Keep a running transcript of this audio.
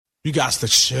You got to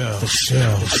chill.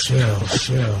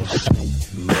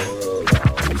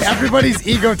 Everybody's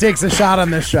ego takes a shot on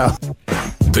this show.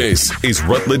 This is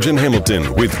Rutledge and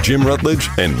Hamilton with Jim Rutledge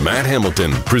and Matt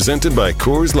Hamilton, presented by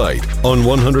Coors Light on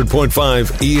 100.5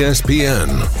 ESPN.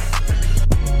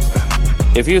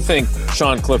 If you think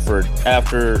Sean Clifford,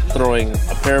 after throwing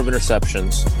a pair of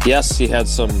interceptions, yes, he had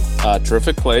some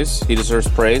terrific plays. He deserves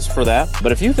praise for that.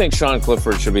 But if you think Sean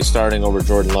Clifford should be starting over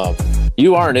Jordan Love,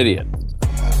 you are an idiot.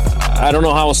 I don't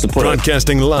know how else to put it.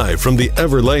 Broadcasting live from the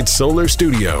Everlight Solar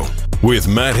Studio. With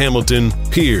Matt Hamilton,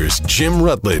 here's Jim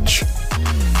Rutledge.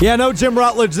 Yeah, no Jim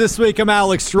Rutledge this week. I'm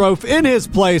Alex Strofe in his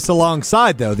place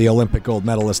alongside, though, the Olympic gold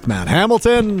medalist Matt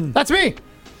Hamilton. That's me.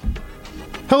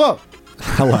 Hello.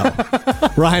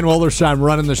 Ryan Wollersheim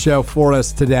running the show for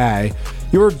us today.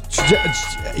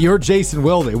 You're Jason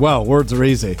Wilde. Well, words are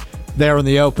easy. There in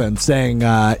the open saying,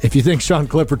 if you think Sean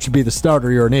Clifford should be the starter,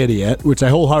 you're an idiot, which I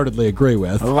wholeheartedly agree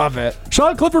with. I love it.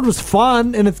 Sean Clifford was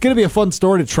fun, and it's going to be a fun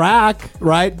story to track,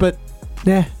 right? But,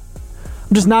 I'm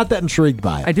just not that intrigued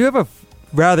by it. I do have a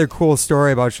rather cool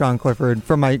story about Sean Clifford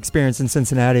from my experience in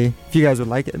Cincinnati, if you guys would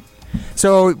like it.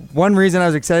 So one reason I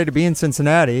was excited to be in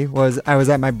Cincinnati was I was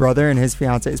at my brother and his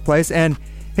fiance's place, and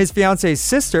his fiance's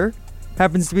sister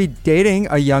happens to be dating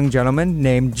a young gentleman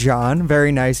named John,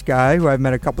 very nice guy who I've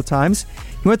met a couple times.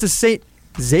 He went to St.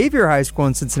 Xavier High School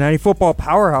in Cincinnati, football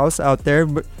powerhouse out there,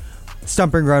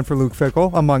 stumping ground for Luke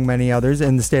Fickell, among many others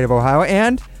in the state of Ohio,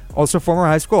 and also former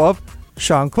high school of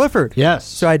Sean Clifford. Yes.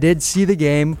 So I did see the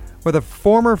game with a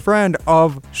former friend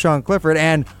of Sean Clifford,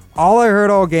 and all I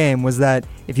heard all game was that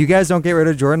if you guys don't get rid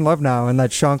of Jordan Love now and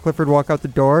let Sean Clifford walk out the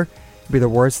door, it'd be the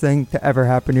worst thing to ever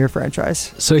happen to your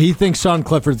franchise. So he thinks Sean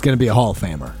Clifford's going to be a Hall of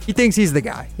Famer. He thinks he's the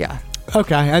guy, yeah.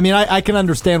 Okay. I mean, I can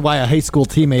understand why a high school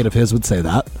teammate of his would say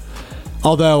that.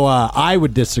 Although I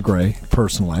would disagree,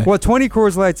 personally. Well, 20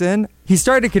 Coors Lights in, he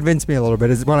started to convince me a little bit,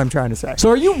 is what I'm trying to say. So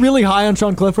are you really high on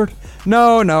Sean Clifford?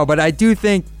 No, but I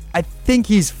think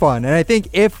he's fun. And I think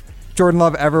if Jordan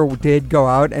Love ever did go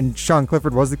out and Sean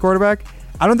Clifford was the quarterback,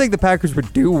 I don't think the Packers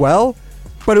would do well,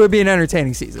 but it would be an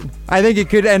entertaining season. I think it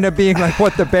could end up being like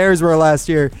what the Bears were last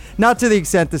year. Not to the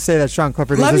extent to say that Sean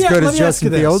Clifford is as good as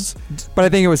Justin Fields, but I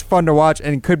think it was fun to watch,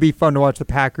 and it could be fun to watch the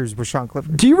Packers with Sean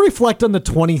Clifford. Do you reflect on the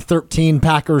 2013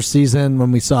 Packers season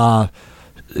when we saw,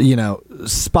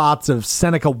 spots of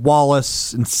Seneca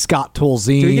Wallace and Scott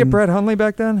Tolzien? Did we get Brett Hundley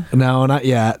back then? No, not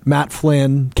yet. Matt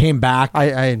Flynn came back.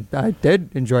 I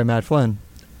did enjoy Matt Flynn.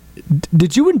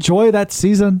 Did you enjoy that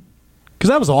season? Because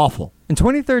that was awful. In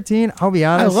 2013, I'll be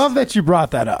honest. I love that you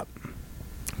brought that up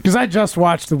because I just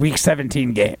watched the Week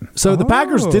 17 game. So the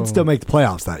Packers did still make the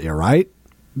playoffs that year, right?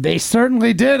 They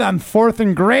certainly did on 4th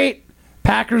and great.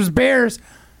 Packers-Bears.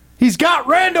 He's got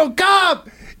Randall Cobb.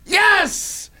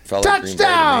 Yes!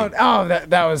 Touchdown! Oh,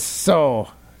 that was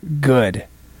so good.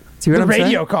 See what the I'm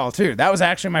radio saying? call, too. That was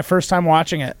actually my first time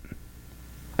watching it.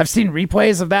 I've seen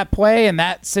replays of that play and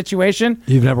that situation.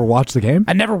 You've never watched the game?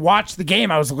 I never watched the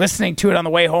game. I was listening to it on the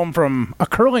way home from a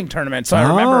curling tournament. So I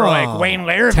remember Wayne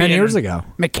Larrabee 10 years ago.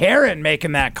 McCarron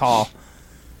making that call.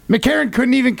 McCarron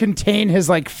couldn't even contain his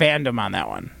fandom on that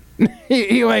one.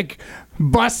 he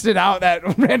busted out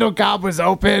that Randall Cobb was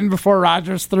open before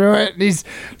Rodgers threw it. And he's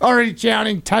already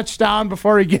chanting touchdown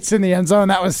before he gets in the end zone.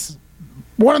 That was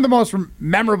one of the most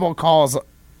memorable calls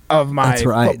of my That's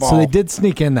right. football. So they did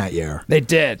sneak in that year. They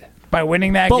did. By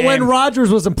winning that game. But when Rodgers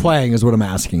wasn't playing is what I'm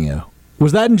asking you.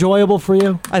 Was that enjoyable for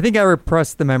you? I think I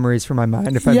repressed the memories from my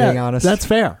mind, if I'm being honest. That's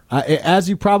fair. As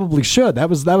you probably should. That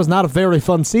was not a very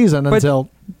fun season until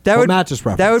Matt just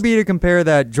referenced. That would be to compare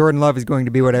that Jordan Love is going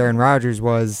to be what Aaron Rodgers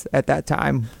was at that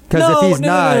time. Because if he's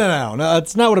not... No,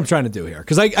 that's not what I'm trying to do here.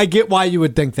 Because I get why you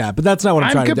would think that, but that's not what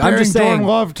I'm trying to do. I'm just comparing saying... Jordan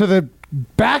Love to the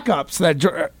backups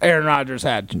that Aaron Rodgers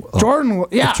had.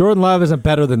 If Jordan Love isn't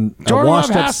better than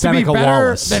washed-up Seneca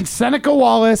Wallace. Than Seneca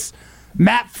Wallace,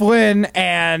 Matt Flynn,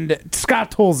 and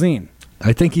Scott Tolzien.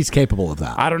 I think he's capable of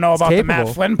that. I don't know about the Matt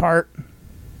Flynn part.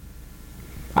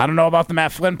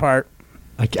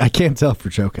 I can't tell if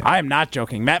you're joking. I am not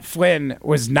joking. Matt Flynn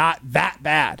was not that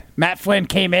bad. Matt Flynn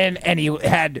came in and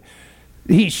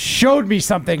he showed me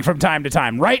something from time to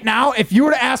time. Right now, if you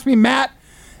were to ask me, Matt,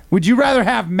 would you rather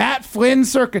have Matt Flynn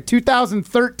circa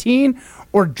 2013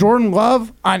 or Jordan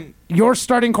Love on your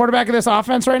starting quarterback of this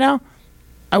offense right now?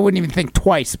 I wouldn't even think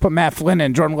twice. Put Matt Flynn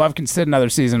in. Jordan Love can sit another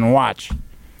season and watch.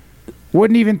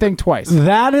 Wouldn't even think twice.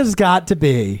 That has got to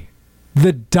be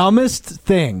the dumbest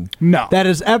thing that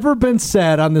has ever been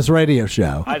said on this radio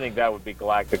show. I think that would be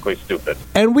galactically stupid.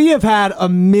 And we have had a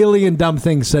million dumb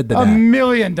things said today. A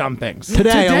million dumb things.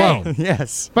 Today alone.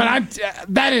 Yes. But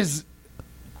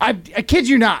I kid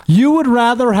you not. You would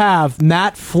rather have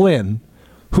Matt Flynn,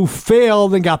 who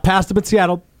failed and got passed up in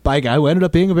Seattle by a guy who ended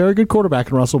up being a very good quarterback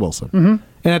in Russell Wilson, and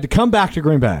had to come back to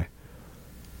Green Bay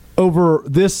over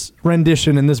this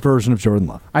rendition and this version of Jordan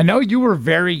Love. I know you were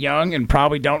very young and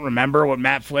probably don't remember what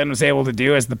Matt Flynn was able to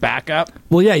do as the backup.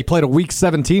 Well, yeah, he played a Week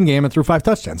 17 game and threw 5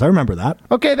 touchdowns. I remember that.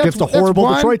 Okay, that's against a horrible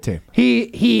one. Detroit team.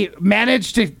 He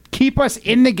managed to keep us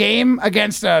in the game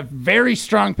against a very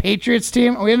strong Patriots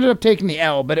team. We ended up taking the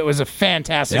L, but it was a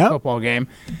fantastic football game.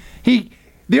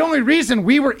 The only reason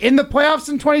we were in the playoffs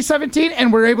in 2017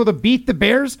 and were able to beat the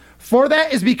Bears for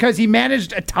that is because he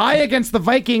managed a tie against the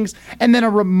Vikings and then a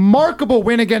remarkable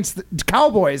win against the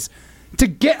Cowboys to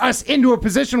get us into a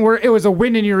position where it was a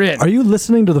win and you're in. Are you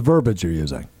listening to the verbiage you're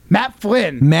using? Matt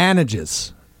Flynn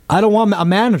manages. I don't want a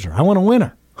manager. I want a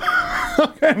winner.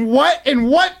 And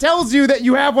what tells you that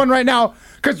you have one right now?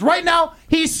 Because right now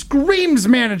he screams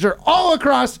manager all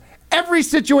across every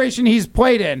situation he's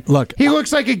played in. Look, he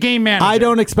looks like a game manager. I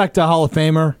don't expect a Hall of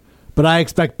Famer, but I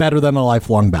expect better than a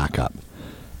lifelong backup.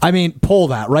 I mean, poll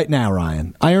that right now,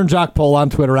 Ryan. Iron Jock poll on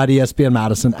Twitter at ESPN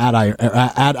Madison, at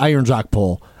Iron Jock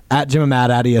poll, at Jim and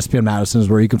Matt at ESPN Madison is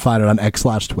where you can find it on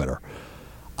X/Twitter.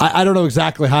 I don't know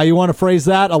exactly how you want to phrase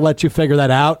that. I'll let you figure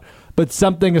that out. But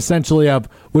something essentially of,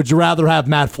 would you rather have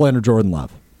Matt Flynn or Jordan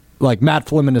Love? Like Matt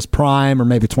Flynn in his prime or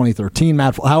maybe 2013,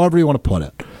 however you want to put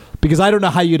it. Because I don't know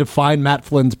how you define Matt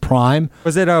Flynn's prime.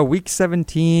 Was it a Week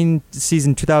 17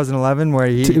 season 2011 where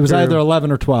he... It was either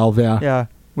 11 or 12, yeah. Yeah.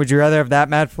 Would you rather have that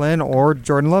Matt Flynn or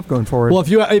Jordan Love going forward? Well, if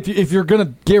you're going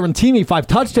to guarantee me 5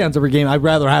 touchdowns every game, I'd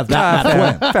rather have that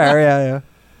Matt Flynn. Fair, yeah.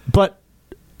 But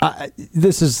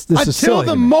this is silly.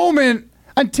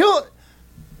 Until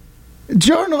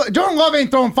Jordan Love ain't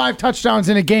throwing 5 touchdowns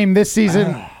in a game this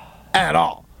season at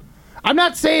all. I'm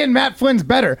not saying Matt Flynn's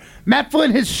better. Matt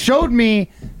Flynn has showed me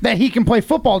that he can play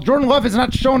football. Jordan Love has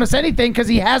not shown us anything because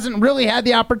he hasn't really had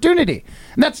the opportunity.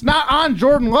 And that's not on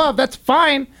Jordan Love. That's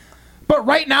fine. But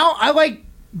right now, I like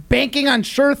banking on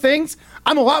sure things.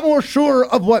 I'm a lot more sure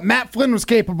of what Matt Flynn was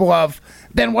capable of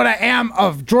than what I am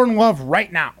of Jordan Love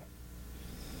right now.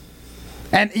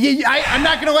 And I'm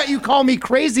not going to let you call me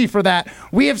crazy for that.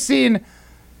 We have seen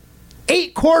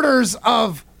 8 quarters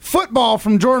of football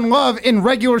from Jordan Love in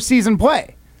regular season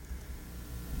play.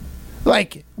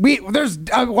 There's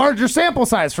a larger sample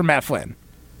size for Matt Flynn.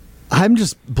 I'm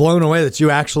just blown away that you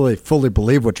actually fully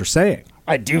believe what you're saying.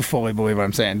 I do fully believe what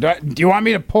I'm saying. Do you want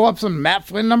me to pull up some Matt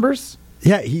Flynn numbers?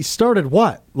 Yeah, he started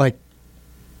what?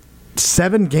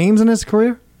 7 games in his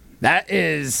career? That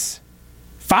is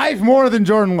 5 more than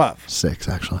Jordan Love. 6,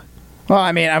 actually. Well,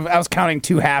 I mean, I was counting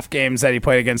 2 half games that he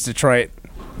played against Detroit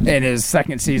in his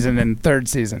second season and third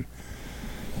season.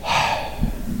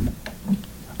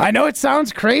 I know it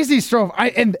sounds crazy,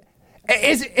 Strofe.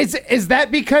 Is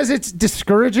that because it's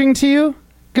discouraging to you?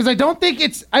 Because I don't think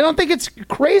it's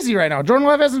crazy right now. Jordan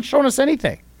Love hasn't shown us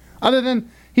anything other than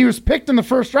he was picked in the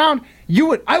first round.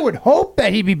 I would hope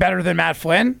that he'd be better than Matt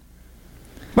Flynn,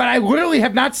 but I literally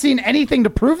have not seen anything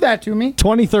to prove that to me.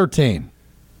 2013,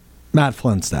 Matt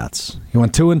Flynn stats. He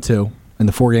went 2-2 in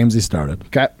the 4 games he started.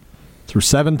 Okay. Threw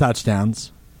 7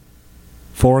 touchdowns,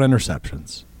 4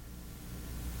 interceptions,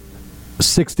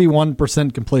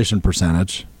 61% completion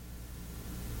percentage.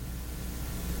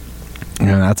 And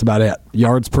that's about it.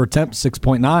 Yards per attempt,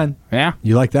 6.9. Yeah.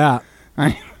 You like that?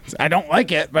 I don't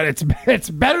like it, but it's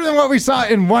better than what we saw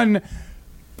in 1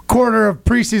 quarter of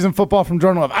preseason football from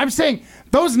Jordan Love. I'm saying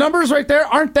those numbers right there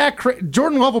aren't that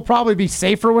Jordan Love will probably be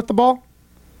safer with the ball.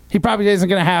 He probably isn't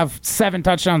going to have 7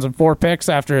 touchdowns and 4 picks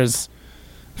after his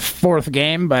 4th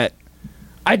game, but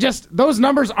those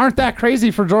numbers aren't that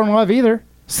crazy for Jordan Love either.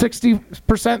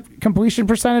 60% completion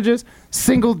percentages,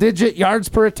 single-digit yards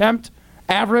per attempt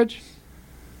average,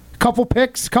 couple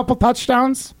picks, couple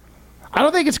touchdowns. I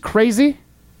don't think it's crazy.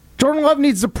 Jordan Love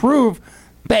needs to prove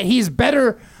that he's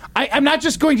better. I'm not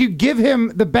just going to give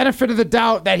him the benefit of the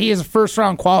doubt that he is a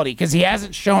first-round quality because he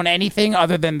hasn't shown anything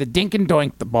other than the dink and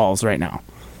doink the balls right now,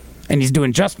 and he's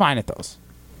doing just fine at those.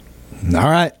 All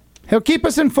right. He'll keep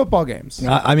us in football games.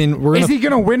 Is he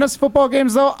going to win us football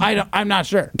games, though? I'm not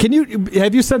sure.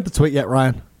 Have you sent the tweet yet,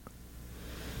 Ryan?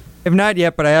 I have not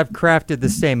yet, but I have crafted the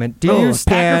statement. Do you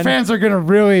stand? Packer fans are going to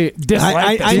really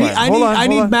dislike this one. I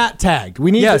need Matt tagged.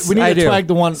 We need to tag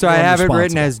the one. So I have it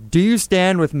written as, do you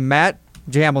stand with Matt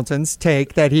Hamilton's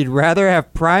take that he'd rather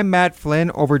have prime Matt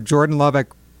Flynn over Jordan Love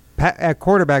at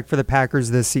quarterback for the Packers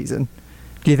this season?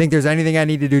 Do you think there's anything I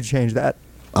need to do to change that?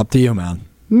 Up to you, man.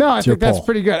 No, I think that's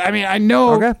pretty good. I mean, I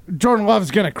know Jordan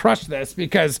Love's going to crush this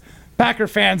because Packer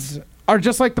fans are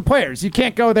just like the players. You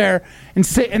can't go there and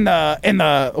sit in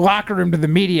the locker room to the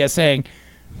media saying,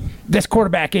 this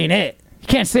quarterback ain't it. You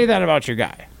can't say that about your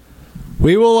guy.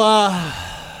 We will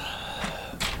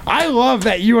I love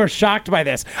that you are shocked by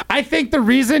this. I think the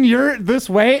reason you're this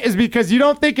way is because you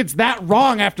don't think it's that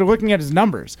wrong after looking at his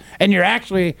numbers, and you're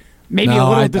actually maybe a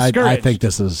little discouraged. I think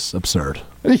this is absurd.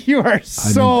 You are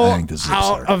so think this is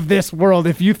out absurd. of this world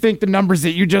if you think the numbers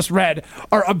that you just read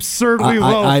are absurdly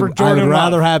low for Jordan I would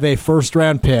rather Love. have a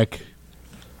first-round pick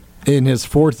in his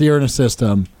 4th year in a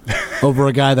system over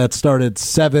a guy that started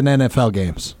 7 NFL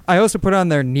games. I also put on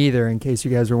there neither, in case you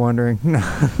guys were wondering.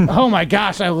 Oh my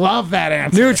gosh, I love that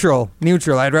answer.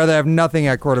 Neutral. I'd rather have nothing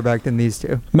at quarterback than these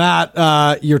two.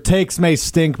 Matt, your takes may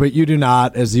stink, but you do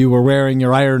not, as you were wearing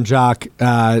your Iron Jock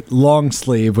long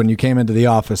sleeve when you came into the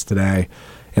office today.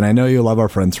 And I know you love our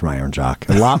friends from Iron Jock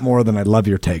a lot more than I love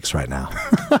your takes right now.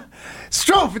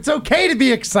 Strofe, it's okay to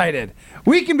be excited.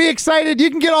 We can be excited.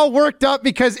 You can get all worked up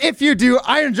because if you do,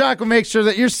 Iron Jock will make sure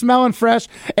that you're smelling fresh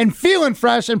and feeling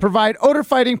fresh and provide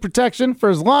odor-fighting protection for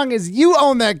as long as you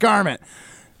own that garment.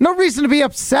 No reason to be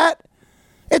upset.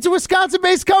 It's a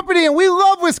Wisconsin-based company, and we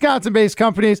love Wisconsin-based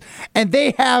companies, and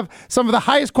they have some of the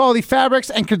highest quality fabrics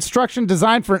and construction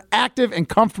designed for an active and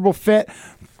comfortable fit.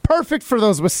 Perfect for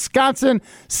those Wisconsin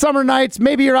summer nights.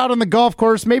 Maybe you're out on the golf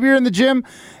course. Maybe you're in the gym.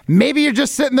 Maybe you're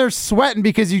just sitting there sweating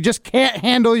because you just can't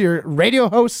handle your radio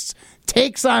host's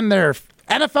takes on their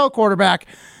NFL quarterback.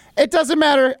 It doesn't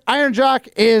matter. Iron Jock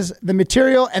is the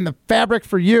material and the fabric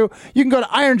for you. You can go to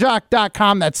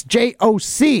ironjock.com. That's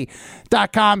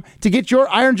JOC.com to get your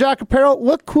Iron Jock apparel.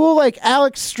 Look cool like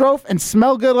Alex Strofe and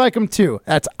smell good like him too.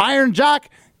 That's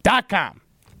ironjock.com.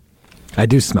 I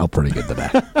do smell pretty good today.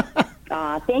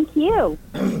 Thank you.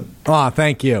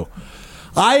 Thank you.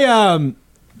 I'm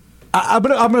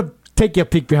gonna take you a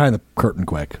peek behind the curtain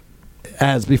quick.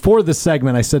 As before this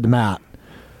segment, I said to Matt,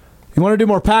 "You want to do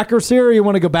more Packers here, or you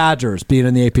want to go Badgers?" Being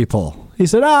in the AP poll, he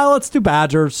said, let's do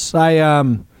Badgers. I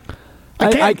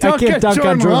can't dunk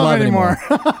on Jordan Love anymore.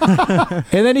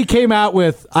 And then he came out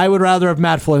with, "I would rather have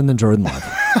Matt Flynn than Jordan Love."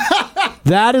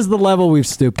 That is the level we've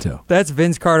stooped to. That's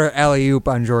Vince Carter alley-oop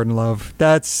on Jordan Love.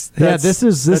 That's this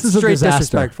is a straight disaster.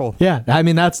 Disrespectful. Yeah, I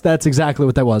mean that's exactly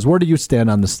what that was. Where do you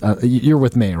stand on this? You're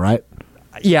with me, right?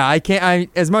 Yeah, I can't.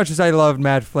 As much as I loved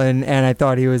Matt Flynn and I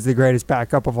thought he was the greatest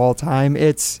backup of all time,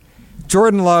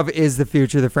 Jordan Love is the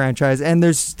future of the franchise, and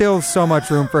there's still so much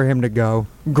room for him to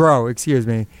grow. Excuse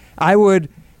me. I would,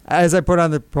 as I put on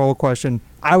the poll question,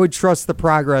 I would trust the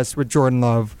progress with Jordan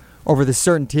Love over the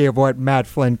certainty of what Matt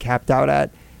Flynn capped out at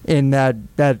in that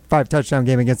 5-touchdown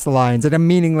game against the Lions in a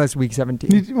meaningless Week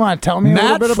 17. You want to tell me a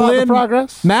little bit about the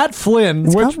progress? Matt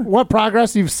Flynn. What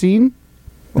progress you've seen?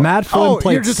 Matt Flynn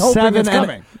played you're just hoping it's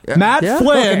coming. Matt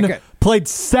Flynn Okay, played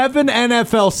 7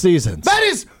 NFL seasons. That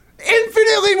is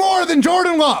infinitely more than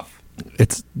Jordan Love.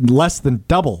 It's less than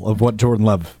double of what Jordan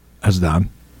Love has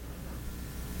done.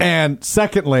 And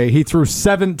secondly, he threw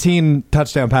 17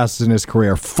 touchdown passes in his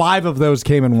career. 5 of those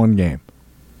came in one game.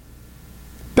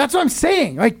 That's what I'm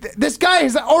saying. Like, this guy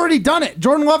has already done it.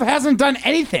 Jordan Love hasn't done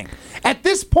anything. At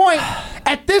this point,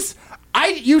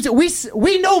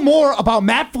 we know more about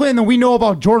Matt Flynn than we know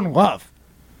about Jordan Love.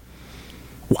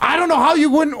 I don't know how you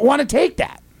wouldn't want to take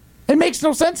that. It makes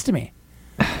no sense to me.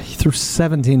 He threw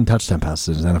 17 touchdown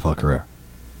passes in his NFL career.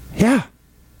 Yeah.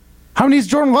 How many does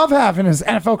Jordan Love have in his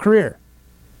NFL career?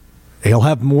 He'll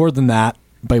have more than that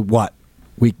by what?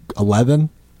 Week 11?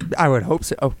 I would hope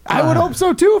so. I would hope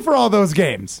so, too, for all those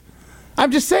games.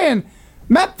 I'm just saying,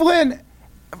 Matt Flynn,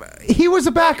 he was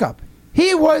a backup.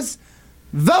 He was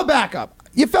the backup.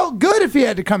 You felt good if he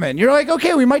had to come in. You're like,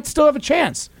 okay, we might still have a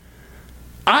chance.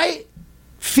 I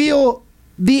feel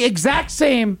the exact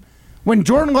same when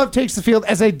Jordan Love takes the field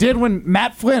as I did when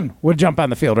Matt Flynn would jump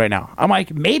on the field right now. I'm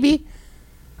like, maybe.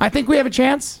 I think we have a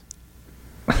chance.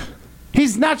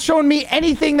 He's not showing me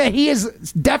anything that he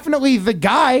is definitely the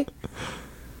guy.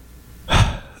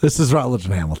 This is Rutledge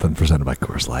and Hamilton, presented by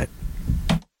Coors Light.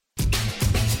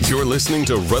 You're listening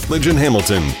to Rutledge and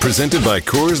Hamilton, presented by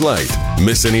Coors Light.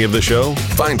 Miss any of the show?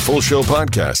 Find full show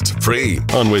podcasts free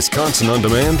on Wisconsin On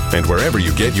Demand and wherever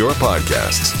you get your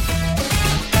podcasts.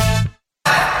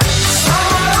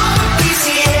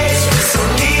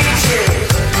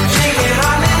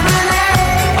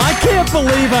 I can't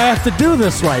believe I have to do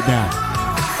this right now.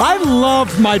 I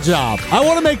love my job. I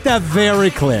want to make that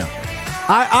very clear.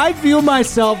 I view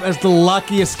myself as the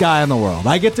luckiest guy in the world.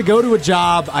 I get to go to a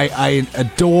job I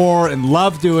adore and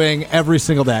love doing every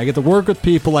single day. I get to work with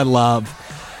people I love.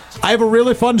 I have a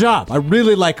really fun job. I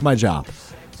really like my job.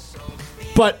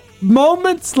 But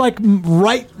moments like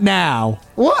right now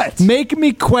make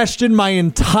me question my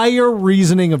entire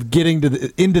reasoning of getting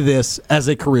into this as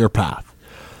a career path.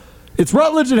 It's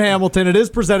Rutledge and Hamilton. It is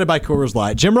presented by Coors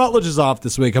Light. Jim Rutledge is off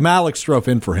this week. I'm Alex Strofe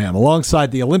in for him,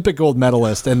 alongside the Olympic gold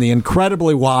medalist and the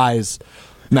incredibly wise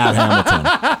Matt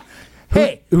Hamilton.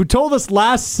 Hey, who told us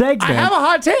last segment I have a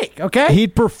hot take, okay?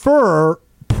 he'd prefer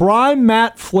prime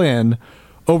Matt Flynn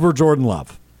over Jordan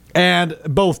Love. And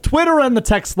both Twitter and the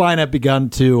text line have begun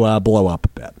to blow up a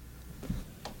bit.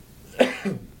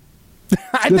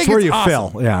 I That's think where it's you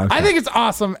awesome. feel. Yeah, okay. I think it's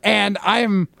awesome, and I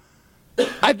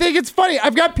think it's funny.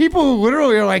 I've got people who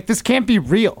literally are like, this can't be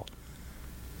real.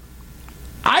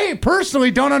 I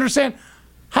personally don't understand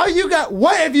how you got.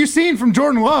 What have you seen from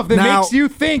Jordan Love that Now, makes you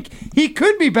think he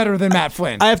could be better than Matt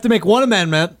Flynn? I have to make one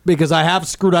amendment because I have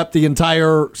screwed up the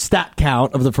entire stat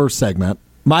count of the first segment.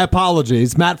 My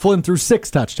apologies. Matt Flynn threw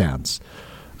 6 touchdowns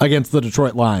against the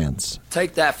Detroit Lions.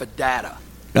 Take that for data.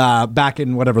 Back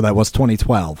in whatever that was,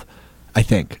 2012, I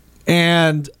think.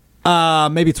 And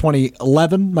maybe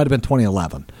 2011. Might have been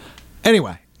 2011.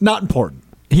 Anyway, not important.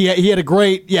 He had a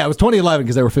great, it was 2011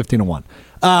 because they were 15-1.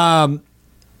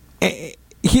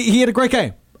 He had a great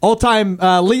game. All-time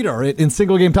leader in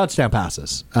single-game touchdown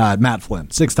passes, Matt Flynn.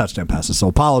 6 touchdown passes, so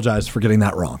apologize for getting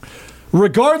that wrong.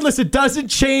 Regardless, it doesn't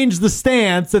change the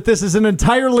stance that this is an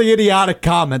entirely idiotic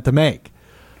comment to make.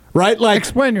 Right? Like,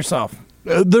 Explain yourself.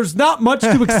 There's not much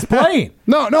to explain.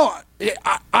 No,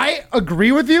 I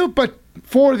agree with you, but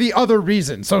for the other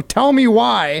reason. So tell me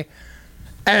why,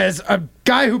 as a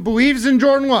guy who believes in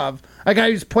Jordan Love, a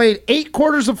guy who's played 8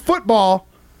 quarters of football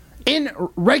in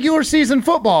regular season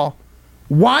football,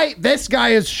 why this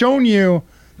guy has shown you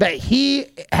that he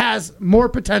has more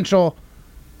potential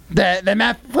than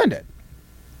Matt Flynn did.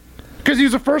 Because he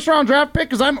was a first-round draft pick,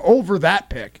 because I'm over that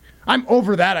pick. I'm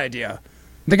over that idea.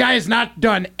 The guy has not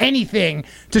done anything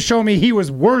to show me he was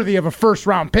worthy of a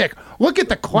first-round pick. Look at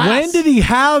the class. When did he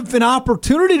have an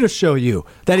opportunity to show you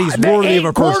that he's worthy of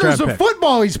a first-round pick? 8 quarters of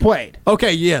football he's played.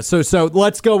 Okay, yeah, so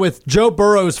let's go with Joe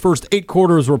Burrow's first 8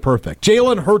 quarters were perfect.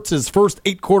 Jalen Hurts' first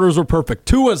 8 quarters were perfect.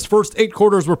 Tua's first 8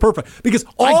 quarters were perfect. Because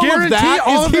all of that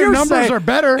all is of their hearsay numbers are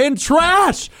better. and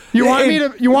trash.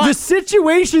 The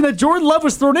situation that Jordan Love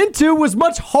was thrown into was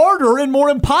much harder and more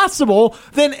impossible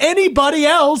than anybody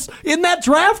else in that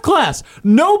draft class.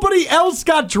 Nobody else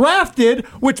got drafted,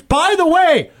 which, by the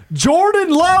way, Jordan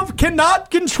Love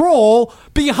cannot control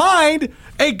behind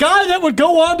a guy that would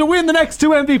go on to win the next 2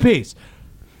 MVPs.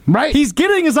 Right. He's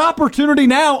getting his opportunity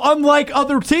now, unlike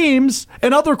other teams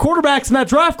and other quarterbacks in that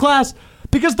draft class,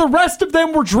 because the rest of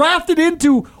them were drafted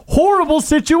into horrible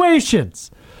situations.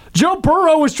 Joe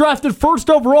Burrow was drafted first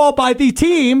overall by the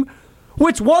team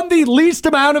which won the least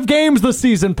amount of games the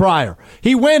season prior.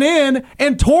 He went in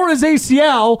and tore his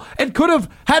ACL and could have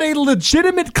had a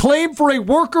legitimate claim for a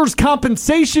workers'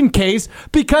 compensation case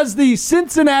because the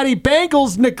Cincinnati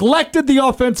Bengals neglected the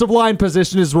offensive line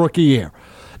position his rookie year.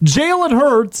 Jalen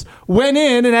Hurts went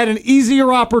in and had an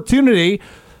easier opportunity,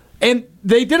 and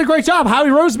they did a great job. Howie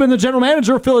Roseman, the general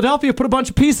manager of Philadelphia, put a bunch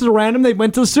of pieces around him. They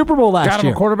went to the Super Bowl last year. Got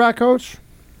him a quarterback coach.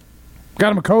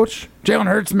 Got him a coach. Jalen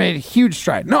Hurts made a huge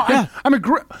stride. No, yeah.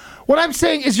 What I'm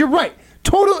saying is you're right.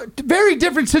 Very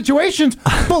different situations,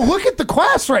 but look at the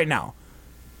class right now.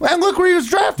 And look where he was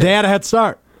drafted. They had a head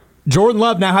start. Jordan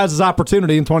Love now has his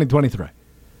opportunity in 2023.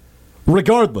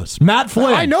 Regardless, Matt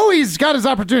Flynn. I know he's got his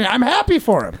opportunity. I'm happy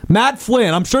for him. Matt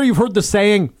Flynn, I'm sure you've heard the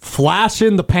saying, flash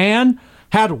in the pan,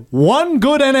 had 1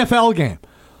 good NFL game.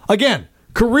 Again,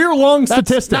 career-long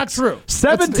statistics. That's not true.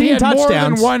 17 touchdowns. More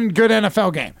than 1 good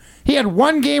NFL game. He had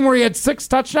 1 game where he had 6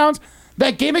 touchdowns.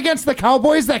 That game against the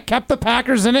Cowboys that kept the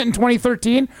Packers in it in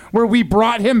 2013, where we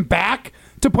brought him back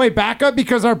to play backup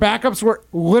because our backups were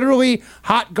literally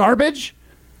hot garbage.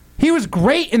 He was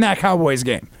great in that Cowboys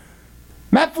game.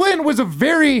 Matt Flynn was a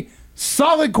very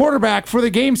solid quarterback for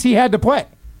the games he had to play.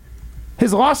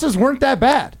 His losses weren't that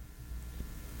bad.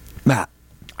 Matt.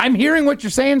 I'm hearing what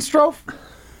you're saying, Strofe,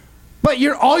 but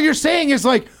all you're saying is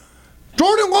like,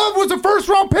 Jordan Love was a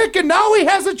first-round pick, and now he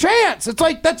has a chance. It's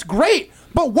like, that's great,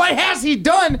 but what has he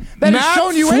done that has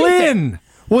shown you anything? Matt Flynn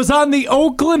was on the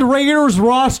Oakland Raiders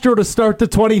roster to start the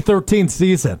 2013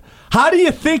 season. How do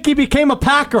you think he became a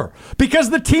Packer? Because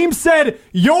the team said,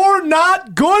 you're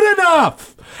not good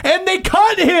enough. And they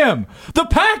cut him. The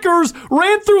Packers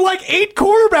ran through like 8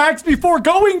 quarterbacks before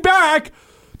going back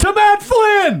to Matt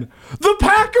Flynn. The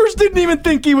Packers didn't even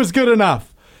think he was good enough.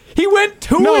 He went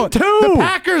 2-2. The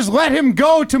Packers let him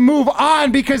go to move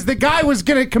on because the guy was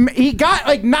going to he got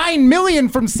like $9 million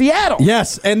from Seattle.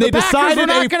 Yes, and they decided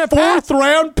a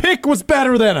 4th-round pick was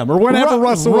better than him, or whenever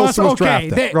Russell Wilson was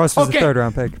drafted. Russ was a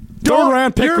 3rd-round pick.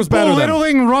 3rd-round pick was better than him. You're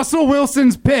belittling Russell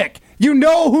Wilson's pick. You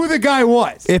know who the guy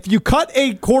was. If you cut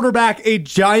a quarterback a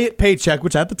giant paycheck,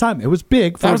 which at the time it was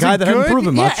big for a guy that hadn't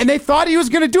proven much. Yeah, and they thought he was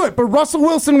going to do it, but Russell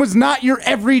Wilson was not your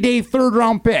everyday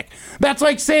 3rd-round pick. That's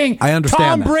like saying I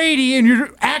understand Tom Brady, and you're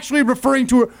actually referring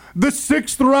to the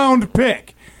 6th-round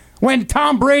pick. when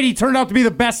Tom Brady turned out to be the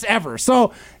best ever.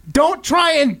 So don't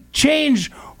try and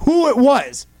change who it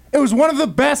was. It was one of the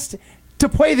best to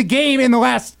play the game in the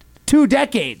last 2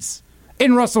 decades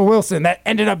in Russell Wilson that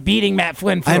ended up beating Matt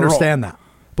Flynn for I understand that.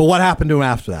 But what happened to him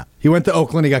after that? He went to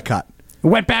Oakland, he got cut.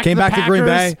 Went back Came to the back Packers, to Green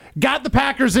Bay. got the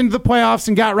Packers into the playoffs,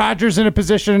 and got Rodgers in a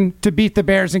position to beat the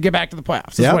Bears and get back to the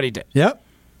playoffs. That's what he did. Yep.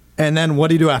 And then what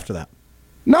did he do after that?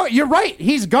 No, you're right.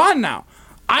 He's gone now.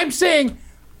 I'm saying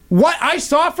what I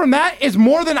saw from that is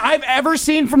more than I've ever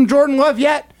seen from Jordan Love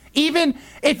yet. Even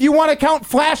if you want to count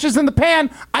flashes in the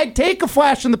pan, I'd take a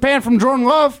flash in the pan from Jordan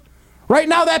Love. Right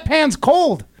now, that pan's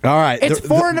cold. All right. It's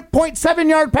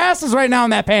 4.7-yard passes right now in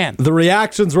that pan. The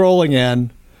reaction's rolling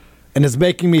in and is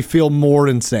making me feel more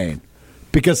insane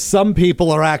because some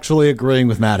people are actually agreeing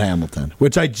with Matt Hamilton,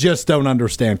 which I just don't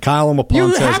understand. Kyle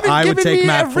Mapone says, I would take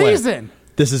Matt Flynn. Reason.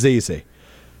 This is easy.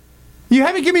 You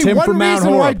haven't given me one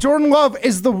reason why Jordan Love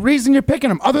is the reason you're picking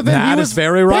him, other than That he was is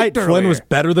very right. earlier. Flynn was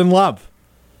better than Love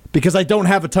because I don't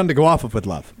have a ton to go off of with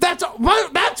Love. That's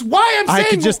why I'm saying I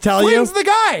can just tell Flynn's you, the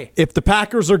guy. If the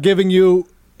Packers are giving you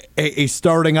a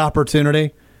starting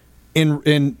opportunity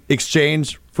in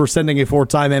exchange for sending a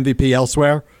 4-time MVP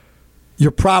elsewhere,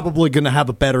 you're probably going to have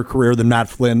a better career than Matt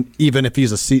Flynn, even if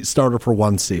he's a starter for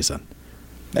 1 season.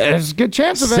 There's a good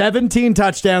chance of it. 17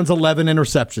 touchdowns, 11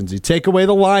 interceptions. You take away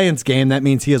the Lions game, that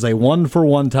means he has a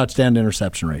 1-for-1 touchdown to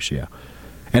interception ratio.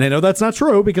 And I know that's not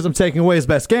true because I'm taking away his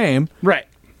best game. Right.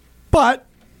 But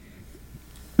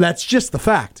that's just the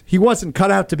fact. He wasn't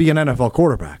cut out to be an NFL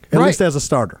quarterback, at least as a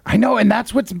starter. I know, and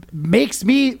that's what makes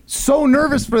me so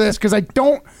nervous for this because I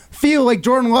don't feel like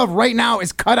Jordan Love right now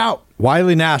is cut out.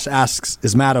 Wiley Nash asks,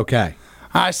 is Matt okay?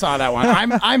 I saw that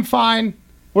one. I'm fine.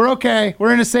 We're okay.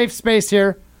 We're in a safe space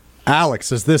here. Alex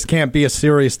says this can't be a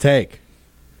serious take.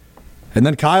 And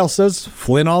then Kyle says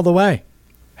Flynn all the way.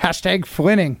 Hashtag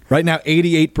Flynning. Right now,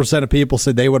 88% of people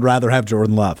said they would rather have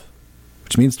Jordan Love,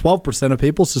 which means 12% of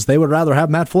people says they would rather have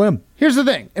Matt Flynn. Here's the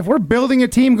thing. If we're building a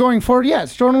team going forward,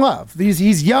 it's Jordan Love.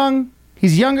 He's young.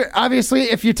 He's younger. Obviously,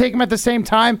 if you take him at the same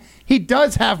time, he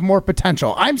does have more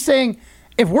potential. I'm saying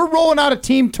if we're rolling out a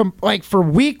team to for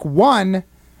week 1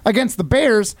 against the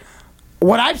Bears,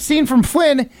 what I've seen from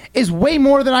Flynn is way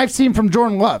more than I've seen from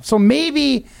Jordan Love. So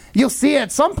maybe you'll see it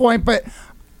at some point, but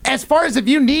as far as if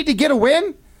you need to get a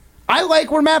win, I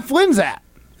like where Matt Flynn's at.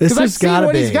 This I've seen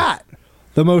what he's got.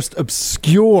 The most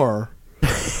obscure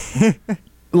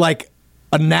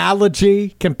analogy,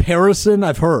 comparison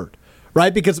I've heard.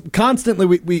 Right? Because constantly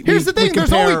we Here's the thing,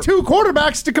 there's only 2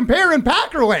 quarterbacks to compare in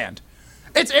Packerland.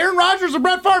 It's Aaron Rodgers or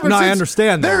Brett Favre. No, I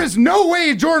understand that. There is no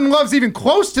way Jordan Love's even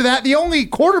close to that. The only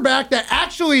quarterback that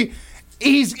actually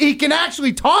he can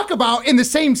actually talk about in the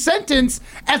same sentence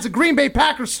as a Green Bay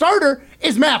Packers starter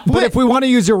is Matt Flynn. But if we want to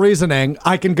use your reasoning,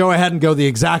 I can go ahead and go the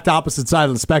exact opposite side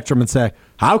of the spectrum and say,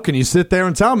 how can you sit there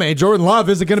and tell me Jordan Love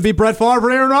isn't going to be Brett Favre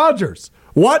or Aaron Rodgers?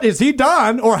 What has he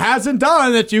done or hasn't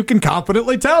done that you can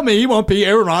confidently tell me he won't be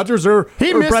Aaron Rodgers or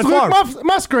He missed Brett Favre? Luke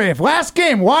Musgrave last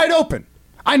game, wide open.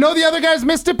 I know the other guys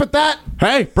missed it, but Brett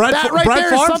Favre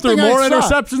threw more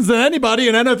interceptions than anybody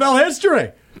in NFL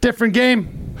history. Different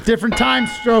game, different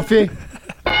times, Trophy.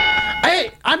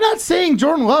 Hey, I'm not saying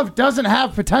Jordan Love doesn't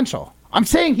have potential. I'm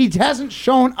saying he hasn't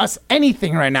shown us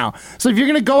anything right now. So if you're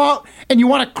going to go out and you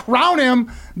want to crown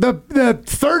him the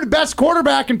third best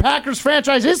quarterback in Packers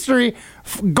franchise history,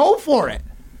 go for it.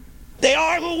 They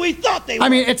are who we thought they were. I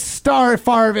mean, it's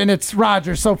Favre and it's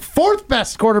Rodgers. So 4th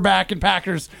best quarterback in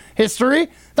Packers history,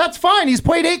 that's fine. He's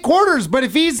played 8 quarters. But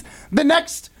if he's the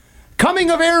next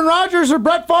coming of Aaron Rodgers or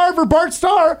Brett Favre or Bart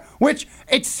Starr, which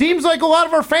it seems like a lot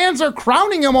of our fans are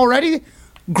crowning him already,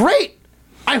 great.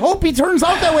 I hope he turns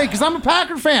out that way because I'm a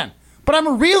Packer fan. But I'm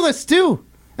a realist too.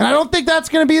 And I don't think that's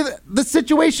going to be the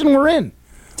situation we're in.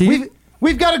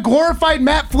 We've got a glorified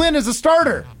Matt Flynn as a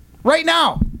starter right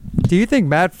now. Do you think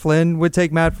Matt Flynn would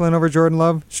take Matt Flynn over Jordan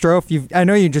Love? Strofe, I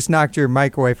know you just knocked your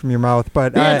mic away from your mouth,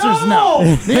 but... The answer is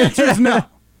no. The answer is no.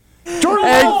 Jordan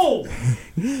Love!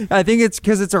 I think it's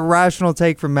because it's a rational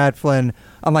take from Matt Flynn,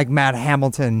 unlike Matt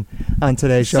Hamilton on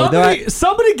today's show.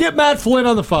 Somebody get Matt Flynn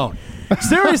on the phone.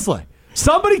 Seriously.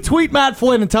 Somebody tweet Matt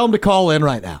Flynn and tell him to call in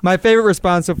right now. My favorite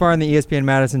response so far on the ESPN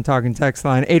Madison Talking text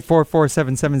line,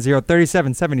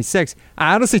 844-770-3776.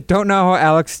 I honestly don't know how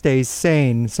Alex stays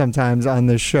sane sometimes on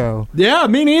this show. Yeah,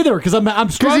 me neither, because I'm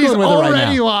struggling with it right now. He's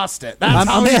already lost it. That's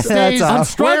how he stays. I'm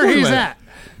struggling where he's with at.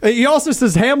 He also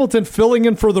says Hamilton filling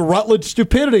in for the Rutledge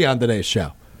stupidity on today's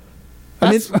show.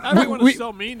 Everyone is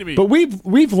so mean to me. But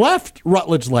we've left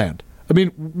Rutledge land. I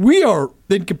mean, we are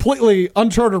in completely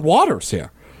uncharted waters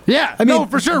here. Yeah, I mean, no,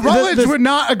 for sure. Rutledge would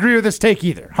not agree with this take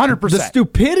either. 100%. The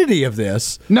stupidity of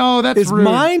this is rude.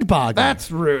 Mind-boggling. That's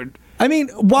rude. I mean,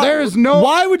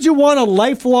 why would you want a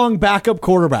lifelong backup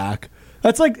quarterback?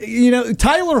 That's like,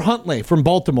 Tyler Huntley from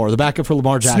Baltimore, the backup for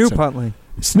Lamar Jackson.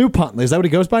 Snoop Huntley. Is that what he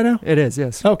goes by now? It is,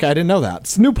 yes. Okay, I didn't know that.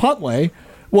 Snoop Huntley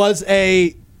was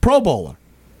a Pro Bowler.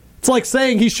 It's like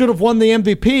saying he should have won the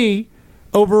MVP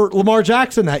over Lamar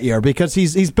Jackson that year because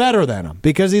he's better than him,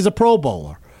 because he's a Pro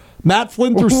Bowler. Matt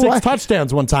Flynn threw 6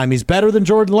 touchdowns one time. He's better than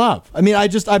Jordan Love. I mean,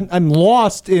 I'm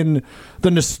lost in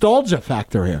the nostalgia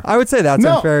factor here. I would say that's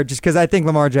unfair, just because I think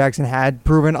Lamar Jackson had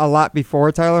proven a lot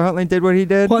before Tyler Huntley did what he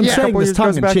did. Well, I'm saying this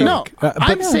tongue in cheek. No,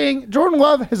 I'm saying Jordan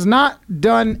Love has not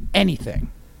done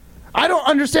anything. I don't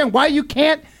understand why you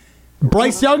can't.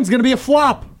 Bryce Young's going to be a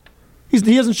flop.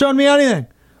 He hasn't shown me anything.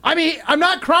 I mean, I'm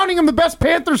not crowning him the best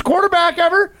Panthers quarterback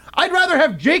ever. I'd rather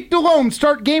have Jake Delhomme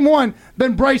start game 1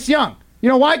 than Bryce Young. You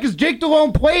know why? Because Jake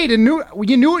Delhomme played and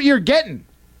you knew what you're getting.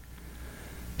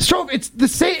 So it's the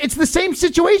same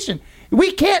situation.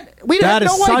 We have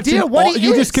no idea what he is.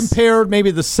 You just compared maybe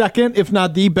the second, if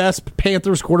not the best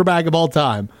Panthers quarterback of all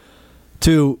time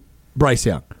to Bryce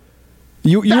Young.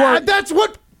 That's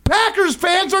what Packers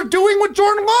fans are doing with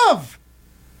Jordan Love.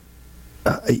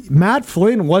 Matt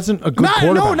Flynn wasn't a good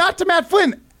quarterback. No, not to Matt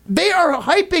Flynn. They are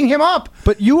hyping him up.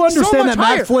 But you understand that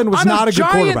Matt Flynn was not a good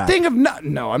quarterback.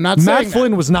 No, I'm not saying that. Matt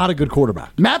Flynn was not a good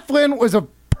quarterback. Matt Flynn was a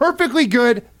perfectly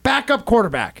good backup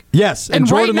quarterback. Yes, and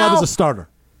Jordan Love is a starter.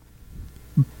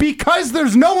 Because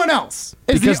there's no one else.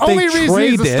 Is the only reason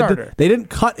he's a starter. They didn't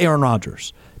cut Aaron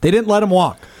Rodgers. They didn't let him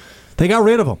walk. They got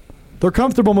rid of him. They're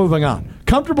comfortable moving on.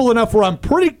 Comfortable enough where I'm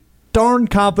pretty darn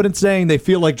confident saying they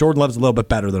feel like Jordan Love's a little bit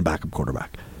better than a backup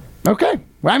quarterback. Okay.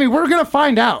 Well, I mean, we're going to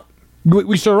find out.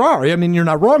 We sure are. I mean, you're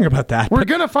not wrong about that. We're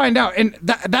going to find out. And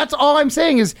that's all I'm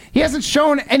saying is he hasn't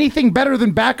shown anything better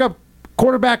than backup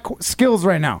quarterback skills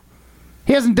right now.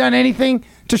 He hasn't done anything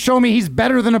to show me he's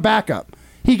better than a backup.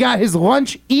 He got his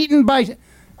lunch eaten by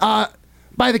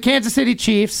the Kansas City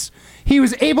Chiefs. He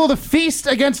was able to feast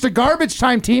against a garbage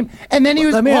time team, and then he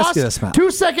was lost 2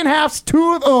 second halves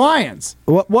to the Lions.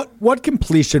 What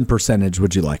completion percentage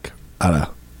would you like out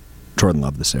of Jordan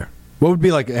Love this year? What would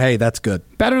be like, hey, that's good?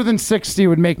 Better than 60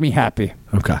 would make me happy.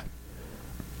 Okay.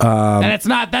 And it's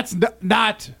not, that's like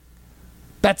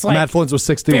Matt Flynn's was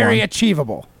 61. Very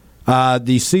achievable.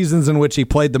 The seasons in which he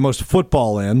played the most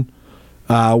football in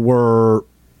were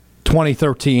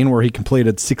 2013, where he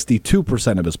completed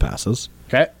 62% of his passes.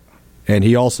 Okay. And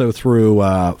he also threw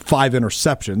 5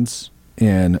 interceptions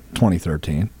in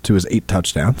 2013 to his 8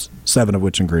 touchdowns, 7 of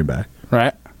which in Green Bay.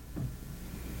 Right.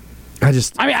 I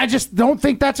just don't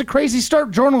think that's a crazy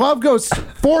start. Jordan Love goes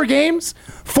 4 games,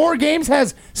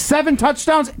 has 7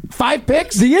 touchdowns, 5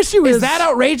 picks. The issue is that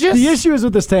outrageous? The issue is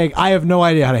with this take, I have no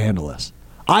idea how to handle this.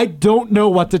 I don't know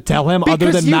what to tell him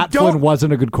other than Matt Flynn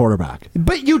wasn't a good quarterback.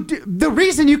 But the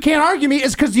reason you can't argue me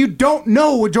is because you don't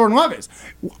know what Jordan Love is.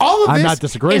 All of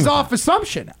this is off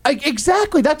assumption.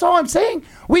 Exactly. That's all I'm saying.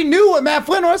 We knew what Matt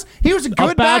Flynn was. He was a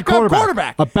good backup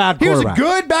quarterback. A bad quarterback. He was a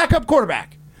good backup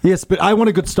quarterback. Yes, but I want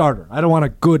a good starter. I don't want a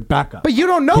good backup. But you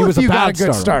don't know if you got a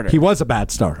good starter. He was a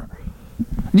bad starter.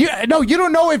 You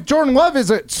don't know if Jordan Love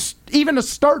is even a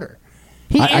starter.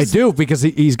 I do, because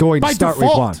he's going to start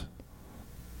week 1.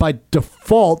 By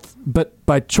default, but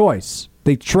by choice.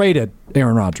 They traded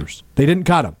Aaron Rodgers. They didn't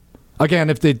cut him. Again,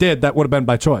 if they did, that would have been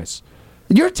by choice.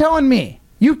 You're telling me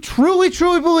you truly,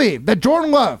 truly believe that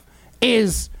Jordan Love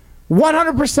is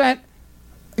 100%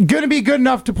 going to be good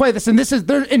enough to play this, and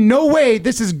there in no way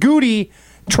this is Goody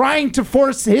trying to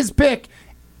force his pick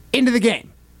into the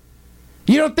game.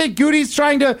 You don't think Goody's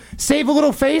trying to save a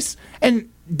little face and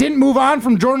didn't move on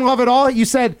from Jordan Love at all? You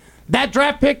said that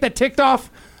draft pick that ticked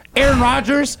off Aaron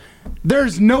Rodgers,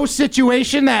 there's no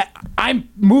situation that I'm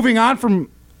moving on from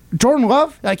Jordan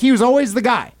Love. Like, he was always the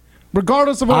guy,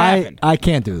 regardless of what happened. I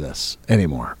can't do this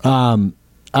anymore.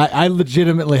 I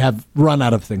legitimately have run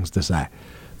out of things to say.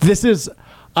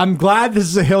 I'm glad this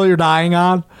is a hill you're dying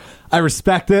on. I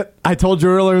respect it. I told you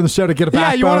earlier in the show to get a backbone.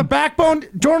 Yeah, you want a backbone?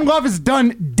 Jordan Love has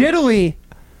done diddly.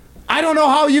 I don't know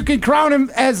how you can crown him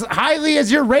as highly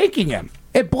as you're ranking him.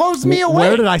 It blows me away.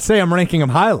 Where did I say I'm ranking him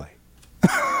highly?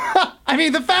 I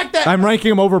mean, the fact that I'm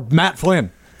ranking him over Matt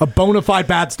Flynn, a bona fide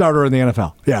bad starter in the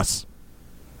NFL. Yes.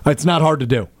 It's not hard to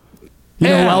do. You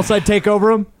know who else I'd take over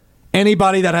him?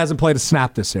 Anybody that hasn't played a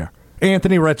snap this year.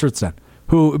 Anthony Richardson,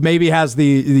 who maybe has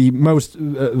the most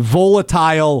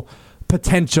volatile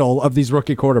potential of these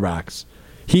rookie quarterbacks.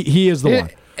 He is the one.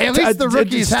 At least the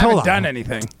rookies haven't done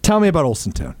anything. Tell me about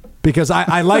Olsen Toon. Because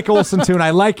I like Olsen Toon.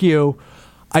 I like you.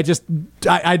 I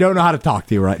don't know how to talk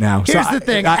to you right now. Here's the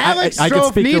thing. Alex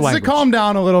Strofe needs to calm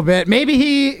down a little bit. Maybe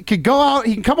he could go out.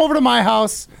 He can come over to my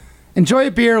house, enjoy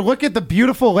a beer, look at the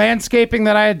beautiful landscaping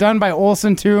that I had done by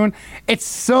Olsen Toon. It's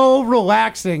so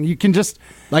relaxing. You can just...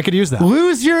 I could use that.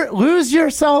 Lose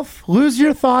yourself, lose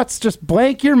your thoughts, just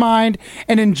blank your mind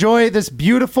and enjoy this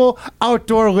beautiful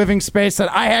outdoor living space that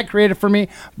I had created for me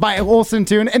by Olsen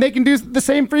Toon, and they can do the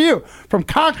same for you. From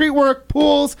concrete work,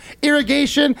 pools,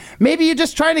 irrigation, maybe you're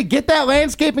just trying to get that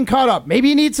landscaping caught up. Maybe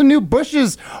you need some new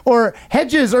bushes or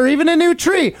hedges or even a new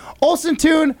tree. Olsen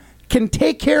Toon can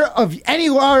take care of any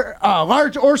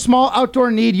large or small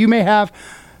outdoor need you may have.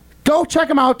 Go check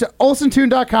them out to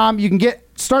olsentoon.com. You can get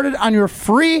started on your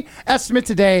free estimate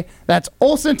today. That's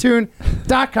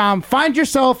olsentoon.com. Find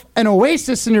yourself an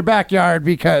oasis in your backyard,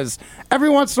 because every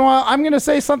once in a while I'm going to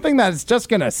say something that's just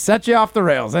going to set you off the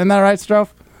rails. Isn't that right, Strofe?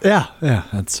 Yeah,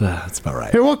 that's about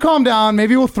right. Here, we'll calm down.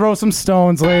 Maybe we'll throw some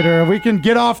stones later. We can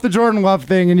get off the Jordan Love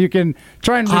thing, and you can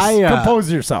try and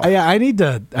compose yourself. Yeah, I need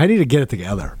to get it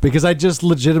together, because I just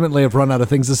legitimately have run out of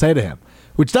things to say to him,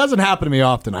 which doesn't happen to me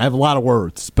often. I have a lot of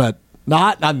words, but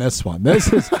not on this one.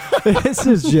 This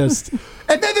is just.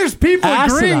 And then there's people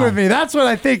agreeing with me. That's what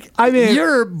I think. I mean,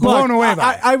 you're blown away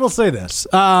by. I will say this.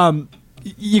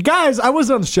 You guys, I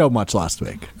wasn't on the show much last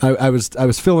week. I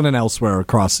was filling in elsewhere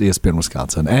across ESPN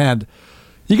Wisconsin, and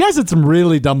you guys had some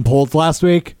really dumb polls last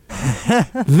week.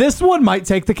 This one might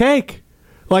take the cake.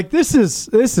 Like, this is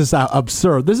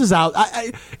absurd. This is out.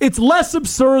 It's less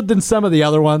absurd than some of the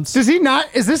other ones. Is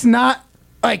this not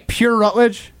like pure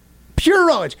Rutledge? Pure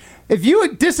Rutledge. If you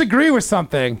would disagree with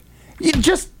something, you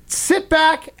just sit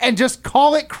back and just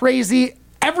call it crazy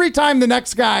every time the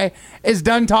next guy is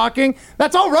done talking.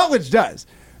 That's all Rutledge does.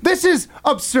 This is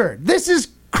absurd. This is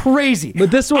crazy.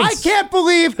 But I can't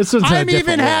believe I'm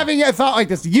even having a thought like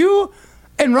this. You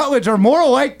and Rutledge are more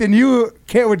alike than you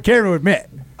would care to admit.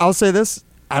 I'll say this.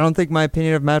 I don't think my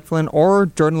opinion of Matt Flynn or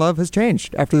Jordan Love has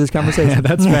changed after this conversation. Yeah,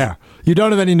 that's fair. You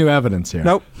don't have any new evidence here.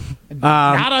 Nope.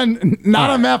 Not on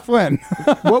Matt Flynn.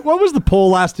 What was the poll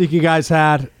last week you guys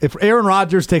had? If Aaron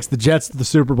Rodgers takes the Jets to the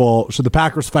Super Bowl, should the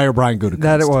Packers fire Brian Gutekunst?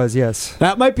 That it was, yes.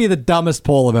 That might be the dumbest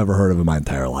poll I've ever heard of in my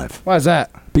entire life. Why is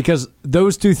that? Because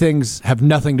those two things have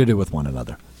nothing to do with one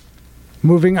another.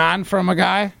 Moving on from a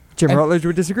guy. Jim Rutledge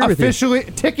would disagree with you. Officially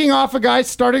ticking off a guy,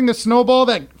 starting the snowball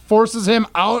that forces him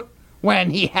out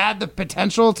when he had the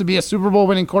potential to be a Super Bowl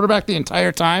winning quarterback the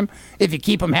entire time, if you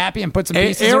keep him happy and put some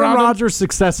pieces around him. Aaron Rodgers'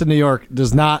 success in New York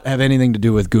does not have anything to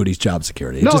do with Goody's job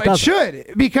security. It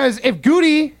should, because if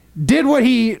Goody did what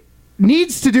he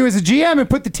needs to do as a GM and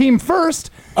put the team first,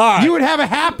 you would have a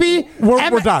happy.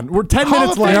 We're done. We're 10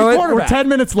 minutes late. We're 10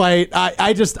 minutes late.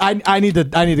 I need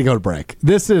to go to break.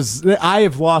 I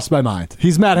have lost my mind.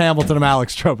 He's Matt Hamilton. I'm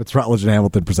Alex Strofe. It's Rutledge and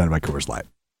Hamilton, presented by Coors Light.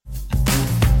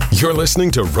 You're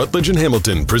listening to Rutledge and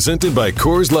Hamilton, presented by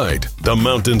Coors Light. The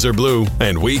mountains are blue,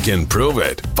 and we can prove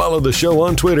it. Follow the show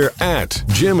on Twitter at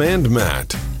Jim and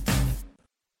Matt.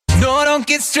 No, don't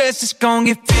get stressed, just gon'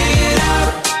 get figured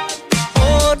out.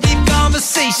 Oh, deep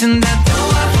conversation that the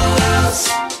Waffle House.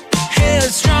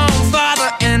 Headstrong father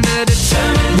and a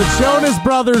determined. The Jonas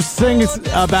Brothers sings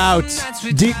about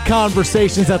deep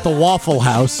conversations at the Waffle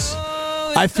House.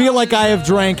 I feel like I have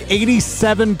drank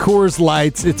 87 Coors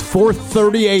Lights. It's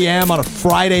 4:30 a.m. on a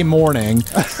Friday morning,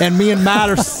 and me and Matt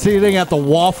are sitting at the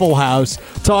Waffle House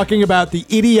talking about the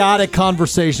idiotic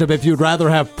conversation of if you'd rather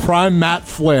have prime Matt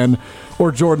Flynn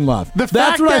or Jordan Love. That's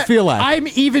what I feel like. I'm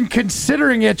even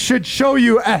considering it should show